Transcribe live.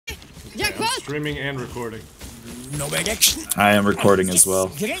streaming and recording. No direction. I am recording as well.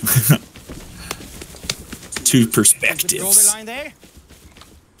 Two perspectives.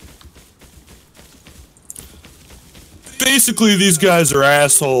 Basically, these guys are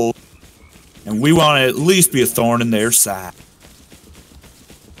assholes, and we want to at least be a thorn in their side.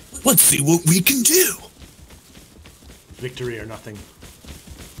 Let's see what we can do. Victory or nothing.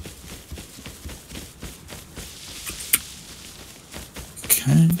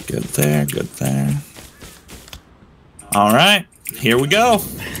 Okay, good there, good there. All right, here we go.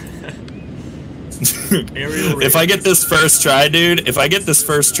 If I get this first try, dude, if I get this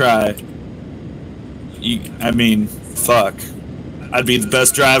first try, I mean, fuck. I'd be the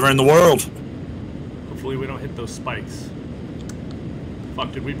best driver in the world. Hopefully we don't hit those spikes.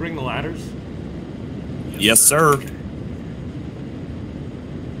 Fuck, did we bring the ladders? Yes, sir. Okay.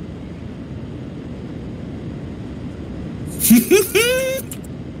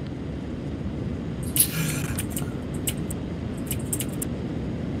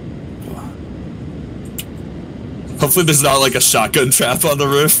 Hopefully there's not like a shotgun trap on the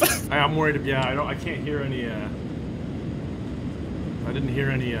roof. I'm worried. Yeah, I can't hear any. I didn't hear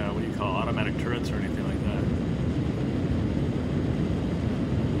any. What do you call automatic turrets or anything like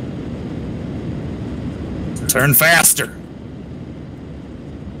that. Turn faster.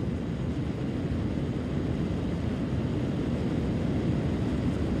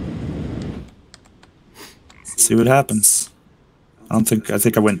 See what happens. I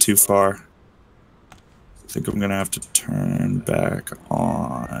think I went too far. I think I'm gonna have to turn back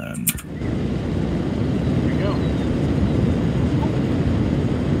on. Here we go.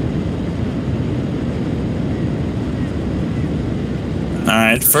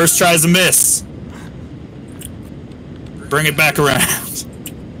 Alright, first try's a miss. Bring it back around.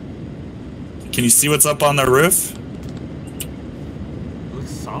 Can you see what's up on the roof? It looks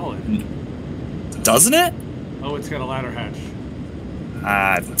solid. Doesn't it? Oh, it's got a ladder hatch.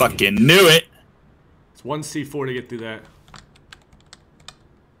 I fucking knew it. It's 1 C4 to get through that.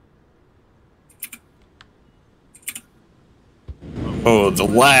 Oh, the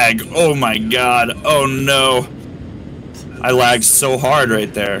lag. Oh my god. Oh no. I lagged so hard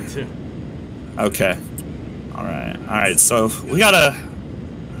right there. Okay. Alright. Alright, so we gotta...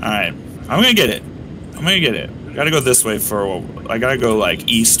 Alright. I'm gonna get it. I'm gonna get it. I gotta go this way for a while. I gotta go like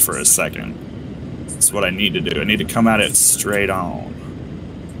east for a second. That's what I need to do. I need to come at it straight on.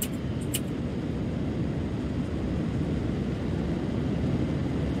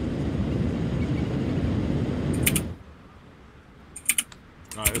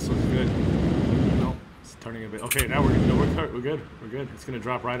 Alright, this looks good. No, it's turning a bit. Okay, now we're good. We're good. It's gonna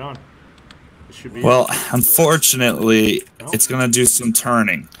drop right on. It should be. Well, unfortunately, it's gonna do some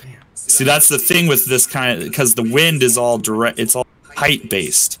turning. Damn. See, that's the thing with this kind of, because the wind is all direct. It's all height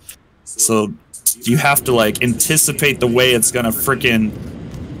based. So you have to like anticipate the way it's gonna frickin'.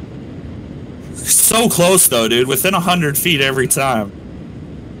 So close though, dude. Within 100 feet every time.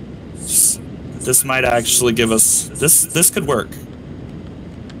 This might actually give us this could work.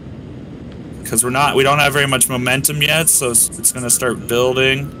 Because we don't have very much momentum yet, so it's gonna start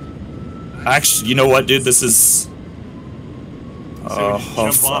building. Actually, you know what, dude? This is. So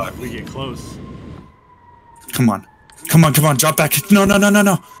jump fuck. off if we get close. Come on, drop back. No.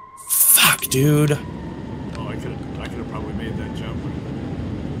 Fuck, dude. Oh, I could have probably made that jump.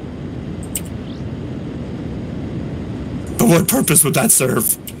 But what purpose would that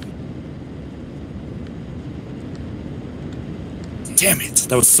serve? Damn it,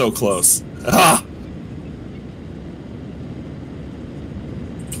 that was so close. Ah!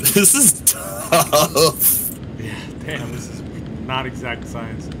 This is tough. Yeah, damn, this is not exact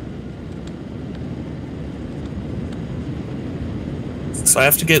science. So I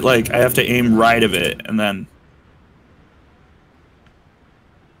have to get like, I have to aim right of it, and then...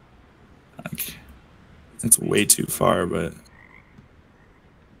 Like, it's way too far, but... I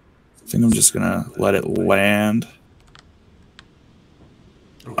think I'm just gonna let it land.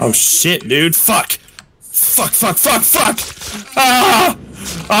 Okay. Oh shit, dude, fuck! Fuck! Ah!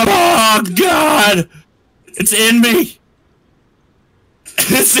 Oh god! It's in me!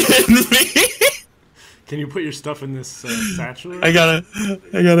 It's in me! Can you put your stuff in this satchel? I gotta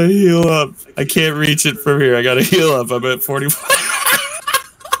heal up. I can't reach it from here. I gotta heal up. I'm at 45.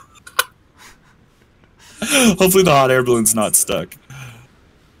 Hopefully the hot air balloon's not stuck.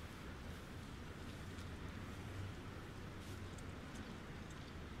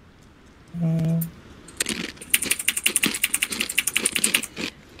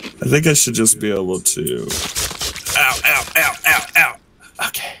 I think I should just be able to... Ow.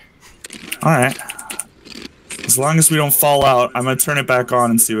 Okay. Alright. As long as we don't fall out, I'm gonna turn it back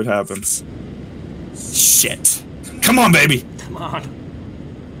on and see what happens. Shit. Come on, baby. Come on.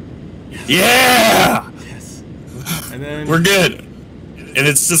 Yeah. Yes. And then We're good. And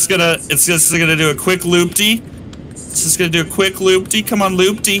it's just gonna do a quick loop-de. It's just gonna do a quick loop-de. Come on,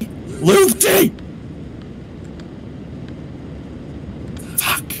 loop-de. Loop-de.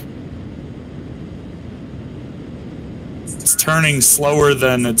 Fuck. It's turning slower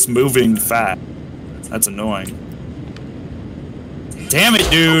than it's moving fast. That's annoying. Damn it,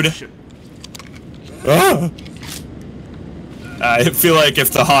 dude. Ah. I feel like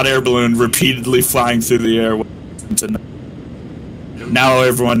if the hot air balloon repeatedly flying through the air, now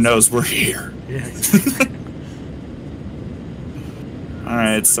everyone knows we're here. Yeah, exactly.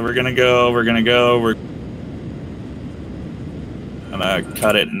 Alright, so we're gonna go, we're gonna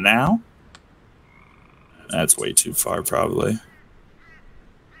cut it now. That's way too far, probably.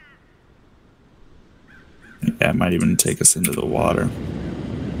 Yeah, it might even take us into the water.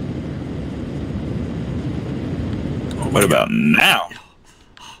 What about now?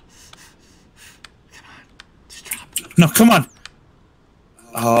 No, come on.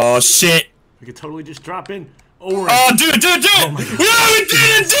 Oh, shit. We could totally just drop in. Oh, do it. Oh my God. No, we did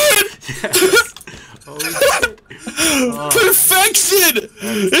it, dude. Yes. Holy shit. Perfection.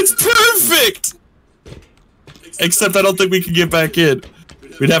 It's perfect. Except I don't think we can get back in.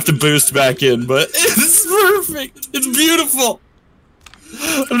 We'd have to boost back in, but it's perfect. It's beautiful.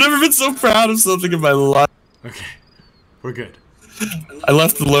 I've never been so proud of something in my life. Okay. We're good. I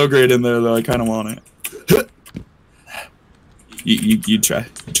left the low grade in there, though. I kind of want it. You try.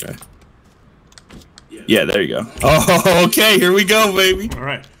 You try. Yeah, there you go. Oh, okay. Here we go, baby. All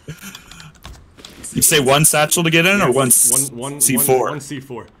right. You say one satchel to get in, or one C4? One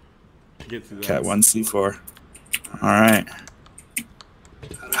C4 to get through that. Okay, one C4. All right.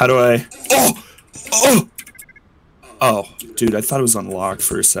 How do I? Oh, dude! I thought it was unlocked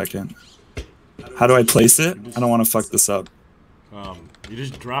for a second. How do I place it? I don't want to fuck this up. You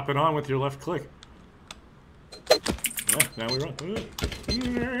just drop it on with your left click. Yeah, now we run.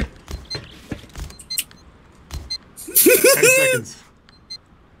 10 seconds.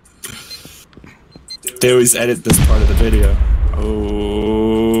 They always edit this part of the video.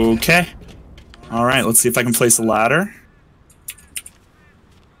 Okay. All right, let's see if I can place a ladder.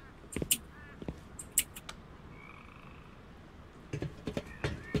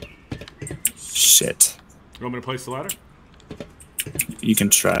 Shit. You want me to place the ladder? You can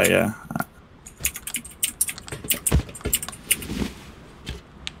try, yeah.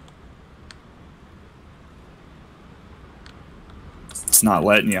 It's not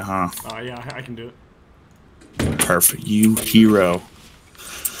letting you, huh? Yeah, I can do it. Perfect. You hero.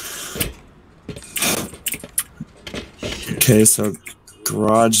 Okay, so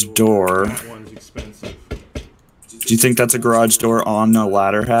garage door. That one's expensive. Do you think that's a garage door on a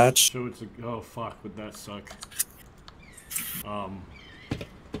ladder hatch? So it's a... Oh, fuck. Would that suck? To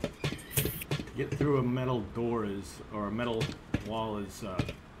get through a metal door is... Or a metal wall is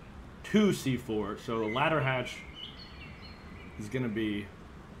 2 C4. So a ladder hatch is gonna be...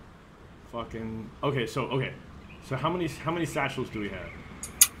 Fucking... Okay, so how many satchels do we have?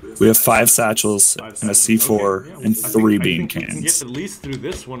 We have 5 satchels and a C4 okay, yeah, and 3 bean I think we can cans. get at least through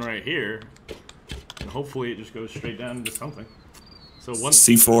this one right here, and hopefully it just goes straight down into something. So one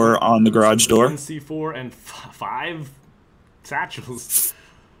C4 on the garage door. 1 C4 and 5 satchels.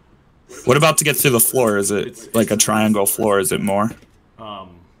 What about to get through the floor? Is it like a triangle floor? Is it more?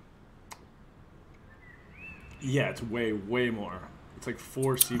 Yeah, it's way more. It's like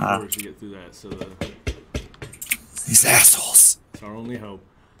 4 C4s to get through that. So these assholes. it's our only hope.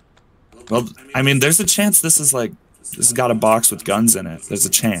 Well, I mean, there's a chance this has got a box with guns in it. There's a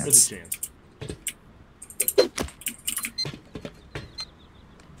chance. There's a chance.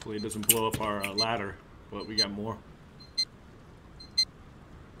 Hopefully it doesn't blow up our ladder, but we got more.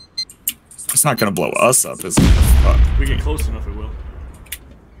 It's not gonna blow us up, is it? Fuck. If we get close enough, it will.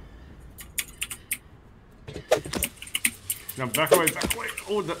 Now back away, back away.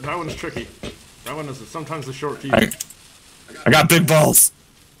 Oh, that one's tricky. That one is sometimes the short key. I got big balls.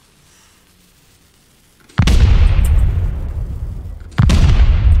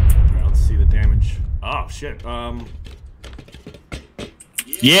 Right, let's see the damage. Oh shit.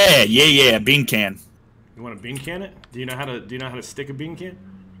 Yeah. Bean can. You want to bean can it? Do you know how to stick a bean can?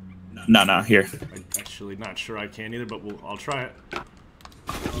 No. Here. I'm actually not sure I can either, but I'll try it.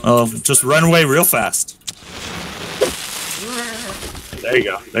 Oh, just run away real fast. There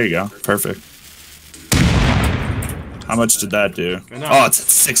you go. Perfect. How much did that do? Oh, it's at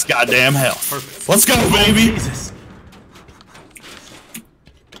 6 goddamn health. Perfect. Let's go, baby. Jesus.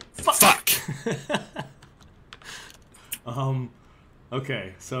 Fuck.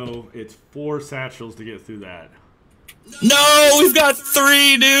 Okay, so it's 4 satchels to get through that. No, we've got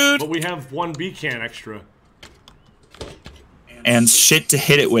 3, dude. But we have 1 B can extra. And shit to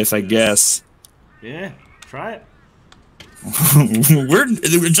hit it with, I guess. Yeah, try it. We're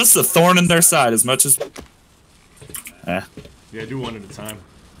just a thorn in their side as much as... Yeah, do one at a time.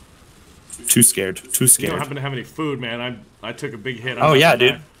 Too scared. Too You scared. don't happen to have any food, man. I took a big hit. Oh, yeah,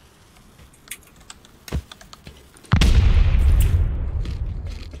 dude.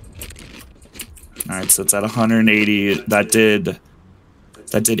 Alright, so it's at 180. That did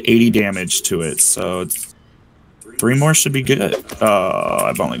 80 damage to it, so it's 3 more should be good. Oh,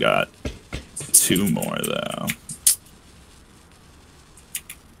 I've only got 2 more, though.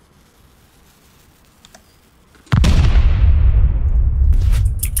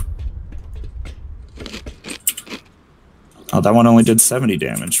 Oh, that one only did 70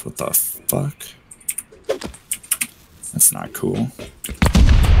 damage. What the fuck? That's not cool.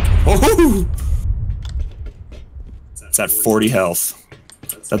 Oh! It's at 40 health.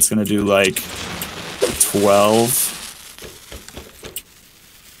 That's gonna do like 12,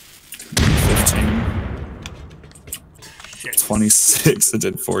 15, 26. It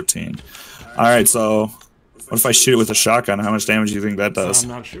did 14. All right, so what if I shoot it with a shotgun? How much damage do you think that does? I'm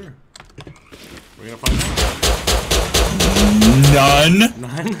not sure. We're gonna find out. None.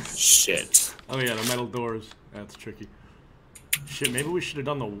 None? Shit. Oh yeah, the metal doors. That's tricky. Shit, maybe we should have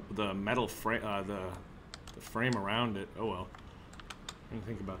done the metal frame, the frame around it. Oh well. I didn't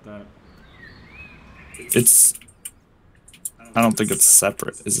think about that. It's... I don't think it's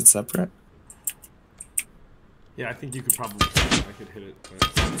separate. Is it separate? Yeah, I think you could probably... I could hit it.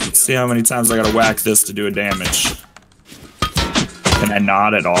 Let's see how many times I gotta whack this to do a damage. Can I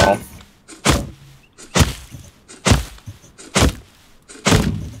not at all?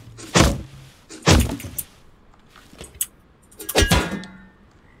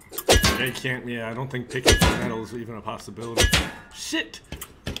 I can't... Yeah, I don't think picking the metal is even a possibility. Shit!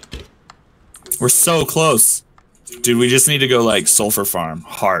 We're so close. Dude, we just need to go like sulfur farm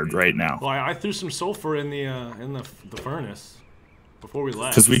hard right now. Well, I threw some sulfur in the furnace before we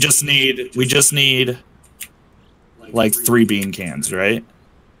left. Because we just need like 3 bean cans, right?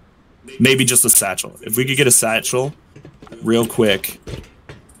 Maybe just a satchel. If we could get a satchel real quick.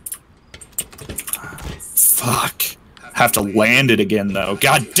 Fuck. Have to land it again though.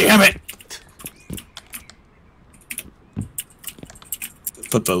 God damn it!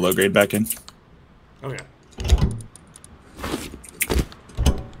 Put the low grade back in. Oh yeah.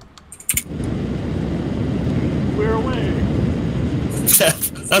 We're away.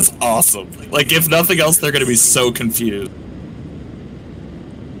 That's awesome. Like, if nothing else, they're gonna be so confused.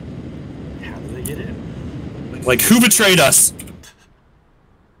 How did they get in? Like, who betrayed us?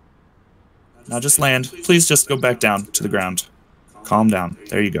 Now just land. Please just go back down to the ground. Calm down.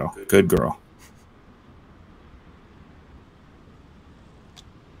 There you go. Good girl.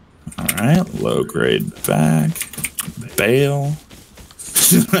 Alright, low grade back. Bail.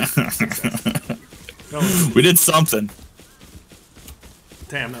 We did something.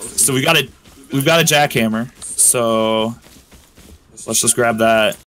 Damn, that was... So we've got a jackhammer. So let's just grab that.